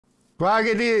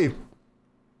Quackity!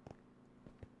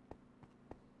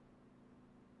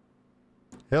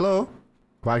 Hello?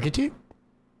 Quackity?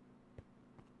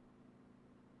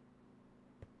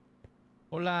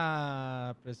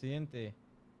 Hola, presidente.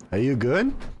 Are you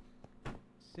good?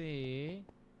 Sí.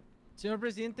 Señor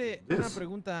presidente, Yes. una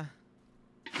pregunta.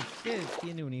 ¿Usted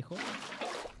tiene un hijo?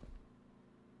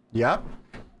 Yeah.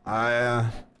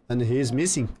 And he is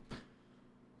missing.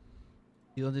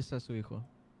 ¿Y dónde está su hijo?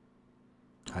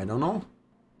 I don't know.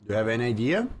 Do you have any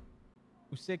idea?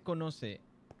 ¿Usted conoce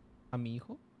a mi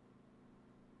hijo?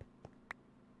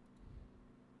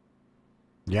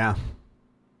 Yeah.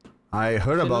 I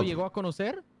heard ¿Usted lo about... llegó a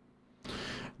conocer?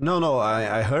 No,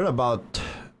 I heard about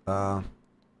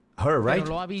her, right?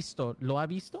 ¿Pero lo ha visto? ¿Lo ha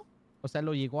visto? O sea,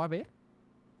 ¿lo llegó a ver?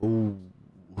 Ooh,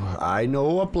 I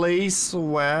know a place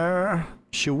where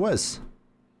she was.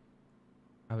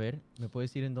 A ver, ¿me puede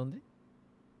decir en dónde?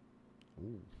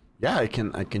 Yeah, I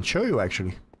can show you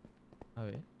actually. A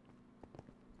ver.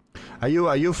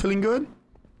 Are you feeling good?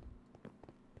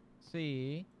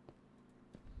 Sí.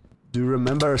 Do you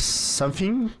remember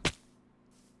something?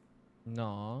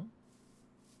 No.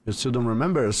 You still don't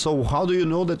remember. So how do you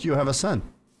know that you have a son?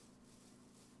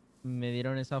 Me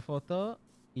dieron esa foto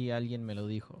y alguien me lo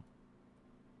dijo.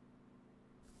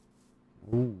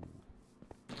 Ooh.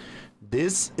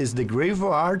 This is the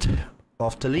graveyard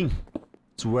of Tallinn.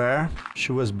 It's where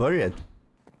she was buried.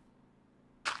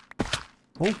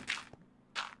 Oh.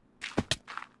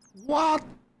 What?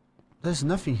 There's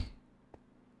nothing.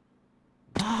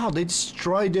 Wow, they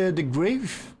destroyed the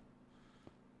grave.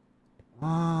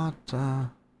 What?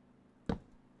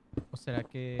 ¿O será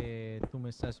que tú me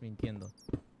estás mintiendo?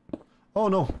 Oh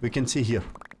no, we can see here.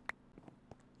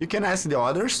 You can ask the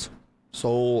others.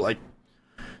 So, like,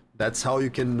 that's how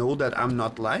you can know that I'm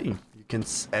not lying. You can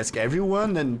ask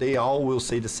everyone and they all will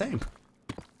say the same.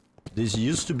 This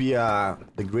used to be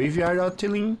the graveyard of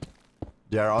Tallinn.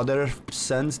 There are other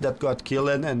sons that got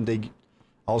killed and they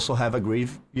also have a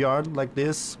graveyard like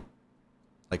this.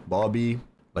 Like Bobby,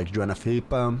 like Joanna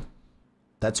Philippa.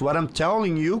 That's what I'm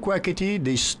telling you, Quackity.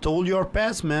 They stole your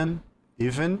past, man.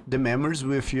 Even the memories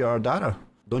with your daughter.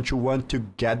 Don't you want to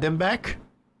get them back?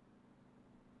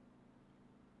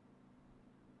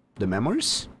 The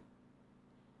memories?